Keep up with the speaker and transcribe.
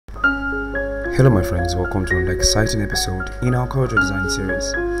Hello my friends, welcome to another exciting episode in our CorelDRAW design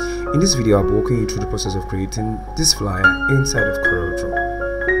series. In this video I'll be walking you through the process of creating this flyer inside of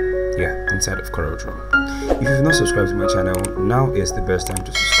CorelDRAW. Yeah, inside of CorelDRAW. If you've not subscribed to my channel, now is the best time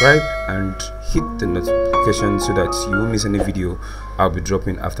to subscribe and hit the notification so that you won't miss any video I'll be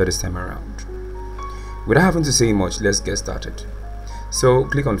dropping after this time around. Without having to say much, let's get started. So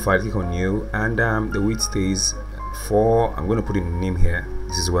click on File, click on New, and the width stays 4. I'm going to put in a name here.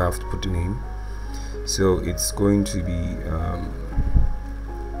 This is where I have to put the name. So it's going to be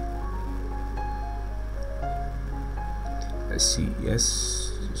let's see,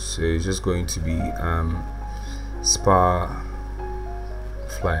 yes, so it's just going to be spa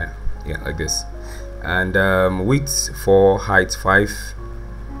flyer, yeah, like this, and width 4, height 5,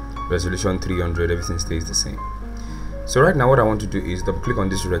 resolution 300, everything stays the same. So right now what I want to do is double click on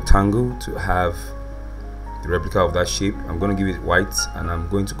this rectangle to have the replica of that shape. I'm going to give it white, and I'm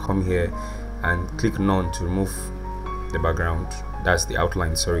going to come here and click none to remove the background. That's the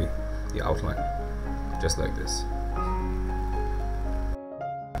outline, sorry, the outline, just like this.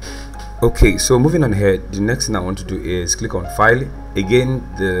 Okay, so moving on here, the next thing I want to do is click on File. Again,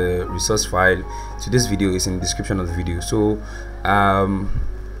 the resource file to this video is in the description of the video, so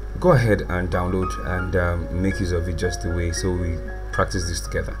go ahead and download and make use of it just the way, so we practice this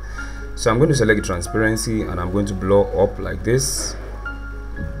together. So I'm going to select transparency, and I'm going to blow up like this,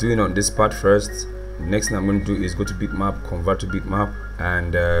 doing on this part first. Next thing I'm going to do is go to bitmap, convert to bitmap,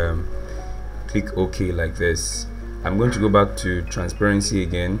 and click OK like this. I'm going to go back to transparency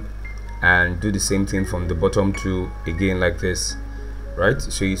again and do the same thing from the bottom to again like this, right?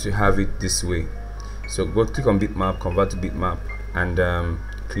 So you should have it this way. So go click on bitmap, convert to bitmap, and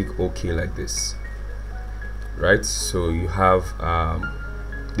click OK like this, right? So you have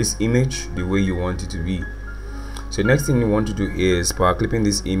this image the way you want it to be. So next thing you want to do is power clipping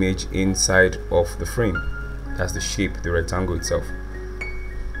this image inside of the frame. That's the shape, the rectangle itself.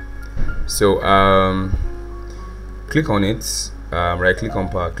 So click on it, right click on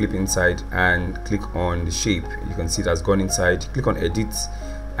power clip inside and click on the shape. You can see it has gone inside. Click on edit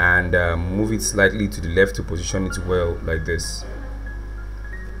and move it slightly to the left to position it well like this.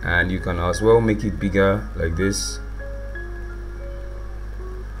 And you can as well make it bigger like this,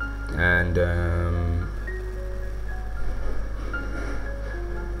 and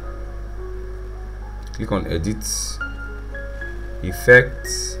click on edit,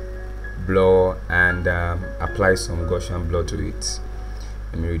 effects, blur, and apply some Gaussian blur to it.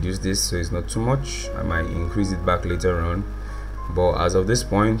 Let me reduce this so it's not too much. I might increase it back later on, but as of this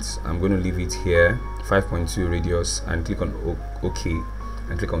point I'm going to leave it here, 5.2 radius, and click on OK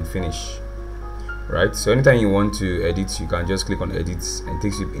and click on finish. Right, so anytime you want to edit, you can just click on edit and it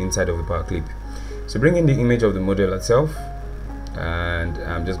takes you inside of the power clip. So bring in the image of the model itself, and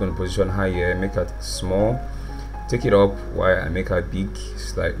I'm just going to position her here, make her small, take it up while I make her big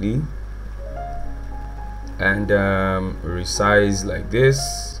slightly, and resize like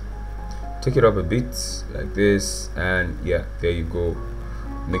this, take it up a bit like this, and yeah, there you go,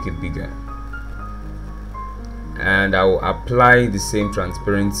 make it bigger. And I will apply the same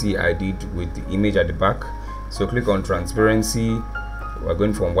transparency I did with the image at the back. So click on transparency, we're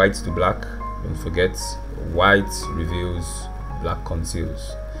going from white to black. Don't forget, white reveals, black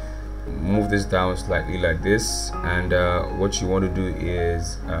conceals. Move this down slightly like this, and what you want to do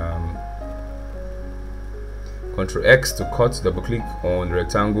is Ctrl X to cut, double click on the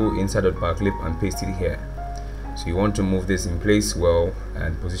rectangle inside of the power clip and paste it here. So you want to move this in place well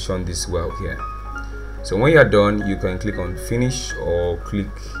and position this well here. So when you're done, you can click on finish or click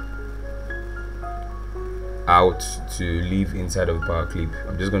out to leave inside of the power clip.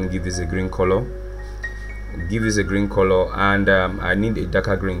 I'm just going to give this a green color. Give this a green color, and I need a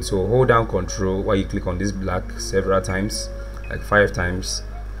darker green. So hold down Control while you click on this black several times, like 5 times,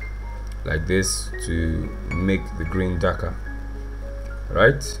 like this, to make the green darker.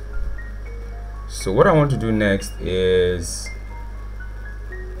 Right. So what I want to do next is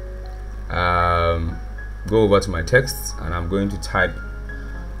go over to my text, and I'm going to type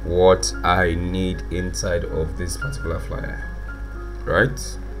what I need inside of this particular flyer,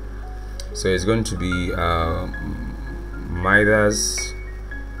 right? So it's going to be Midas.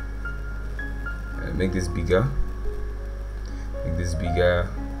 Make this bigger,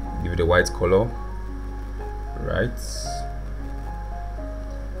 give it a white color, right?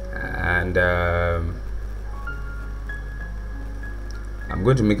 And I'm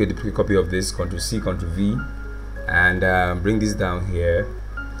going to make a duplicate copy of this, Ctrl C, Ctrl V, and bring this down here,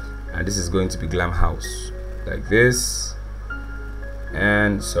 and this is going to be Glam House like this,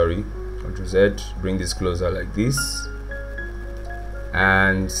 and sorry, Ctrl Z, bring this closer like this,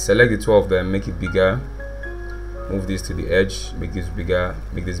 and select the two of them, make it bigger, move this to the edge, make this bigger,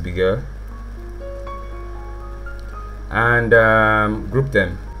 make this bigger, and group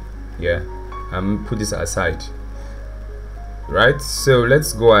them, yeah, and put this aside. Right, so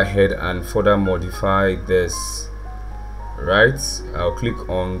let's go ahead and further modify this. Right, I'll click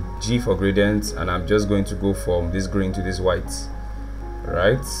on G for gradient, and I'm just going to go from this green to this white.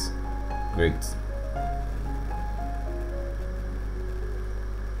 Right, great.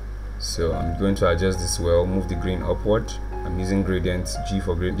 So I'm going to adjust this well, move the green upward. I'm using gradient, G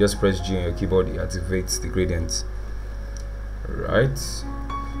for gradient. Just press G on your keyboard, it activates the gradient. Right,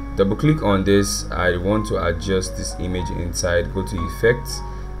 double click on this. I want to adjust this image inside. Go to effects,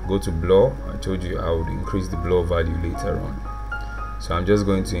 go to blur. I told you I would increase the blur value later on, so I'm just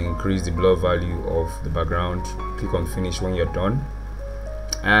going to increase the blur value of the background. Click on finish when you're done,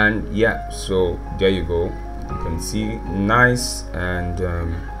 and yeah, so there you go. You can see nice, and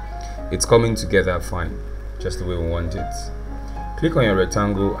it's coming together fine, just the way we want it. Click on your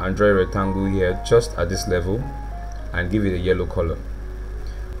rectangle and draw a rectangle here just at this level and give it a yellow color.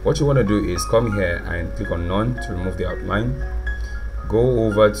 What you want to do is come here and click on none to remove the outline. Go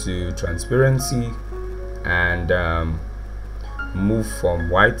over to transparency and move from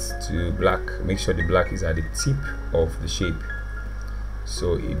white to black. Make sure the black is at the tip of the shape,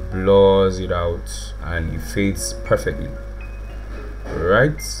 so it blurs it out and it fades perfectly.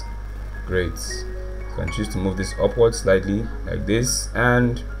 Right, great. You can choose to move this upward slightly like this,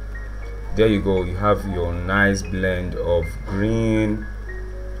 and there you go. You have your nice blend of green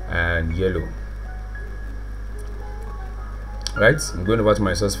and yellow. Right, I'm going over to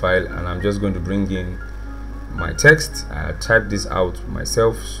my source file, and I'm just going to bring in my text. I typed this out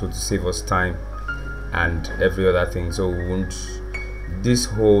myself, so to save us time and every other thing, so this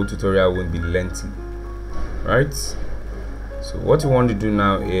whole tutorial won't be lengthy. Right, so what you want to do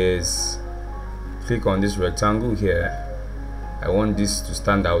now is click on this rectangle here. I want this to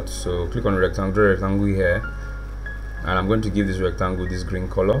stand out, so click on rectangle here, and I'm going to give this rectangle this green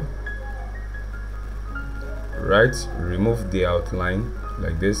color. Right, remove the outline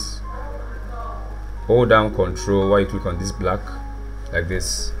like this, hold down Control while you click on this black like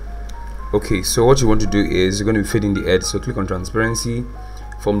this. Okay, so what you want to do is you're going to be fading the edge, so click on transparency.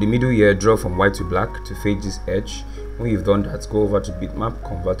 From the middle here, draw from white to black to fade this edge. When you've done that, go over to bitmap,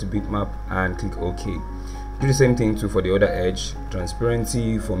 convert to bitmap, and click OK. Do the same thing too for the other edge,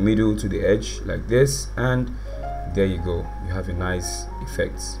 transparency from middle to the edge like this, and there you go. You have a nice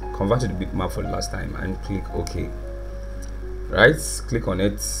effect. Convert to the bitmap for the last time and click OK. Right, click on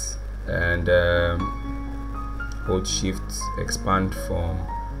it and hold shift, expand from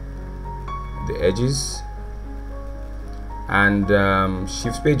the edges, and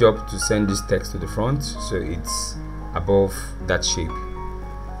shift page up to send this text to the front, so it's above that shape.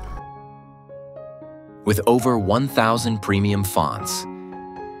 With over 1,000 premium fonts,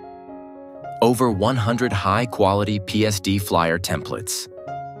 over 100 high-quality PSD flyer templates,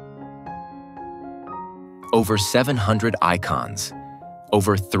 over 700 icons,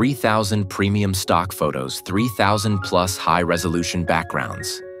 over 3,000 premium stock photos, 3,000 plus high-resolution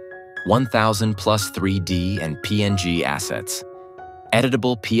backgrounds, 1,000 plus 3D and PNG assets,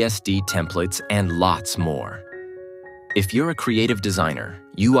 editable PSD templates, and lots more. If you're a creative designer,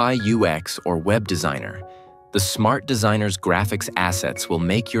 UI, UX, or web designer, the Smart Designer's graphics assets will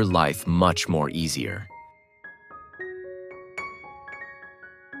make your life much more easier.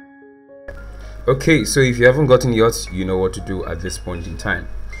 Okay, so if you haven't gotten yet, you know what to do at this point in time.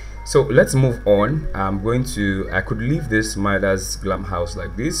 So let's move on. I could leave this Midas Glam House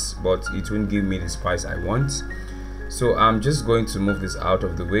like this, but it won't give me the spice I want. So I'm just going to move this out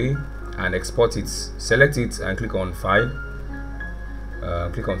of the way and export it. Select it and click on File.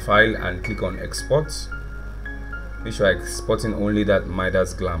 Click on File and click on Export. Make sure I'm exporting only that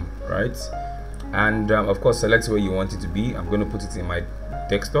Midas Glam, right? And of course, select where you want it to be. I'm going to put it in my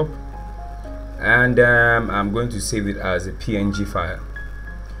desktop, and I'm going to save it as a PNG file,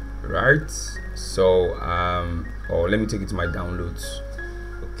 right? So or let me take it to my downloads.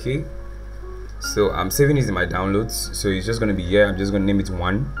 Okay, so I'm saving it in my downloads, so it's just going to be here. I'm just going to name it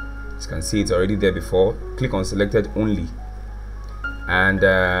 1. As you can see, it's already there before. Click on selected only, and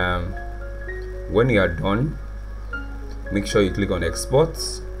when you are done, make sure you click on export,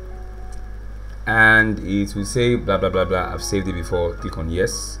 and it will say blah blah blah blah. I've saved it before. Click on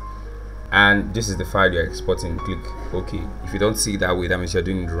yes, and this is the file you're exporting. Click OK. If you don't see it that way, that means you're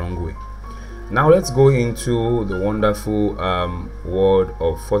doing it the wrong way. Now let's go into the wonderful world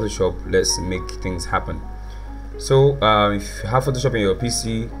of Photoshop. Let's make things happen. So if you have Photoshop in your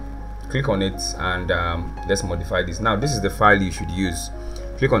PC, click on it and let's modify this. Now this is the file you should use.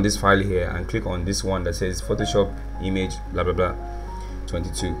 Click on this file here and click on this one that says Photoshop image blah blah blah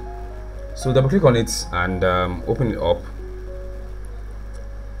 22. So double click on it and open it up.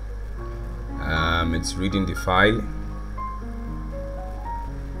 It's reading the file.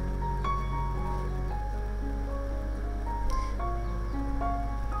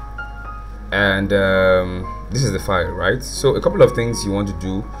 And this is the file, right? So a couple of things you want to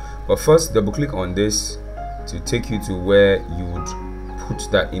do, but first double click on this to take you to where you would put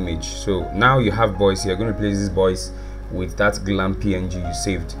that image. So now you have boys here. You're going to replace this boys with that glam PNG you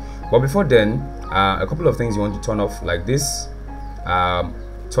saved. But before then, a couple of things you want to turn off, like this.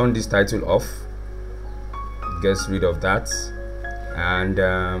 Turn this title off, gets rid of that, and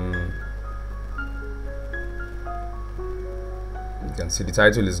you can see the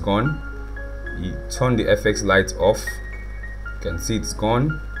title is gone. You turn the FX light off, you can see it's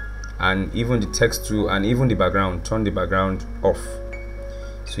gone, and even the text too, and even the background, turn the background off.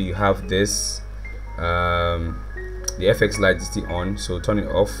 So you have this, the FX light is still on, so turn it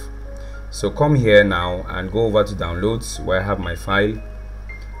off. So come here now and go over to downloads where I have my file,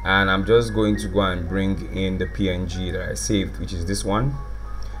 and I'm just going to go and bring in the PNG that I saved, which is this one.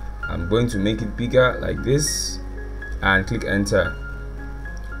 I'm going to make it bigger like this and click enter.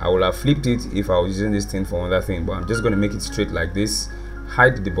 I would have flipped it if I was using this thing for another thing, but I'm just going to make it straight like this.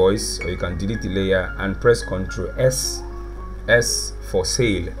 Hide the voice, or you can delete the layer and press Ctrl S for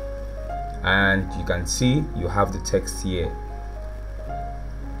sale, and you can see you have the text here.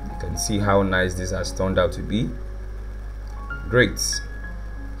 You can see how nice this has turned out to be. Great.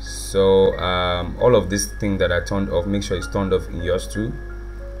 So all of this thing that I turned off, make sure it's turned off in yours too,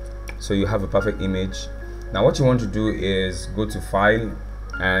 so you have a perfect image. Now what you want to do is go to file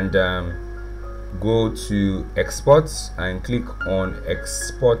and go to export and click on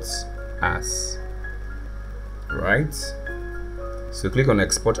export as, right? So click on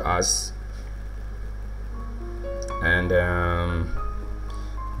export as, and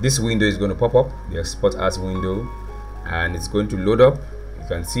this window is going to pop up, the export as window, and it's going to load up. You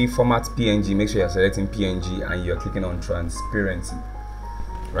can see format PNG. Make sure you're selecting PNG and you're clicking on transparency,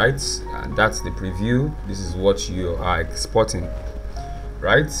 right? And that's the preview. This is what you are exporting,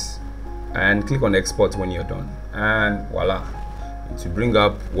 right? And click on export when you're done, and voila, to bring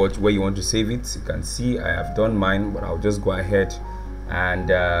up where you want to save it. You can see I have done mine, but I'll just go ahead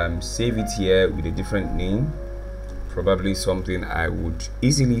and save it here with a different name, probably something I would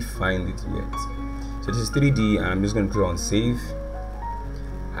easily find it with. So this is 3D, and I'm just going to click on save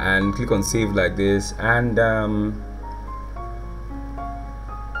and click on save like this, and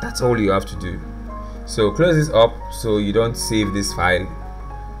that's all you have to do. So close this up so you don't save this file.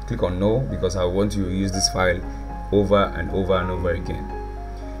 Click on no, because I want you to use this file over and over and over again.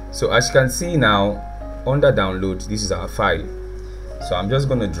 So as you can see now, under download, this is our file. So I'm just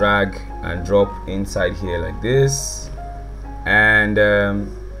going to drag and drop inside here like this, and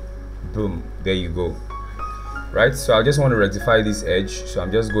boom, there you go. Right, so I just want to rectify this edge, so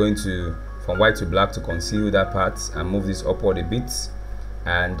I'm just going to from white to black to conceal that part and move this upward a bit,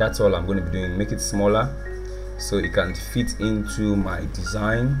 and that's all I'm going to be doing. Make it smaller so it can fit into my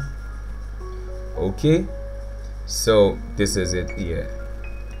design. Okay, so this is it here.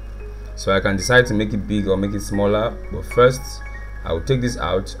 So I can decide to make it big or make it smaller, but first I will take this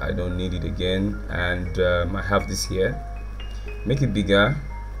out. I don't need it again, and I have this here. Make it bigger,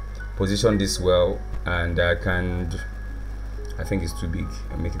 position this well, and I think it's too big,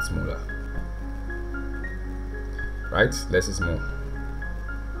 and make it smaller. Right, less is more.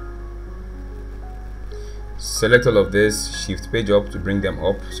 Select all of this, shift page up to bring them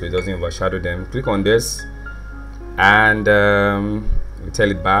up so it doesn't overshadow them. Click on this and tell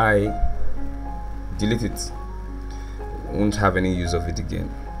it bye, delete it. Won't have any use of it again.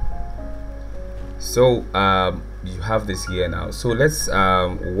 So you have this here now. So let's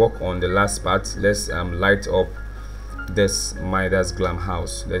work on the last part. Let's light up this Midas glam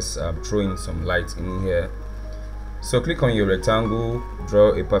house. Let's throw in some light in here. So click on your rectangle,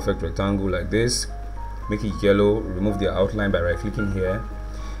 draw a perfect rectangle like this, make it yellow, remove the outline by right clicking here,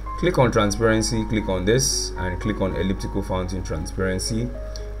 click on transparency, click on this and click on elliptical fountain transparency,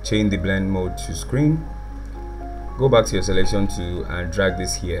 change the blend mode to screen, go back to your selection tool and drag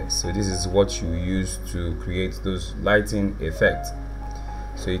this here. So this is what you use to create those lighting effects.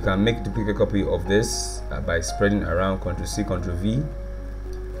 So you can make duplicate copy of this by spreading around, Ctrl C, Ctrl V. You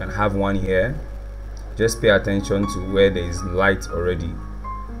can have one here. Just pay attention to where there is light already.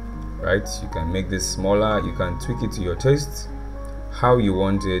 Right? You can make this smaller. You can tweak it to your taste, how you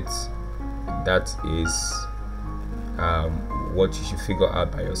want it. That is what you should figure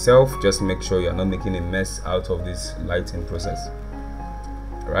out by yourself. Just make sure you're not making a mess out of this lighting process,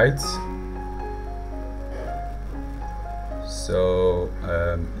 right? So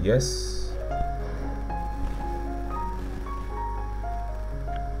yes.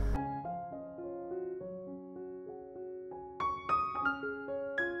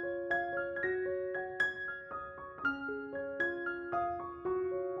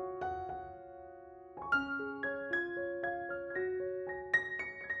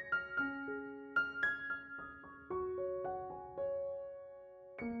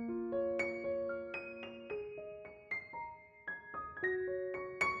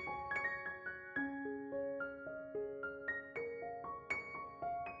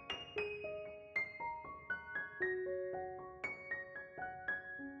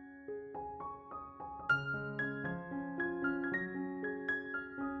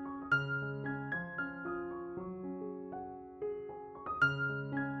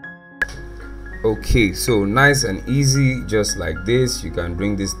 Okay, so nice and easy, just like this. You can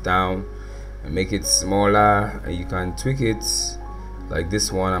bring this down and make it smaller, and you can tweak it like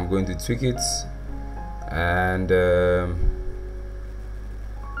this one. I'm going to tweak it, and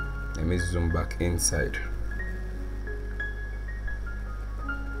let me zoom back inside.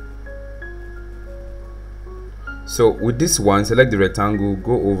 So with this one, select the rectangle,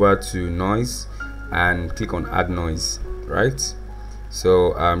 go over to noise and click on add noise, right?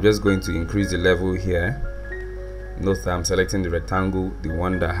 So I'm just going to increase the level here. Note I'm selecting the rectangle, the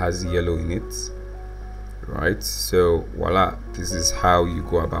one that has yellow in it, right? So voila, this is how you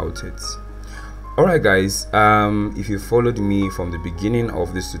go about it. All right guys, if you followed me from the beginning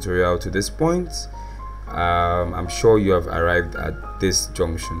of this tutorial to this point, I'm sure you have arrived at this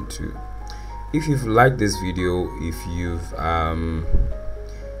junction too. If you've liked this video, if you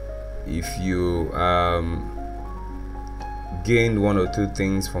gained one or two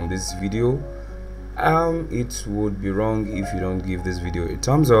things from this video, it would be wrong if you don't give this video a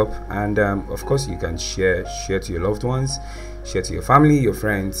thumbs up, and of course you can share to your loved ones, share to your family, your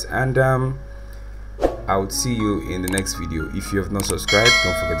friends, and I would see you in the next video. If you have not subscribed,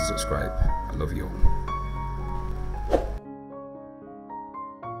 don't forget to subscribe. I love you all.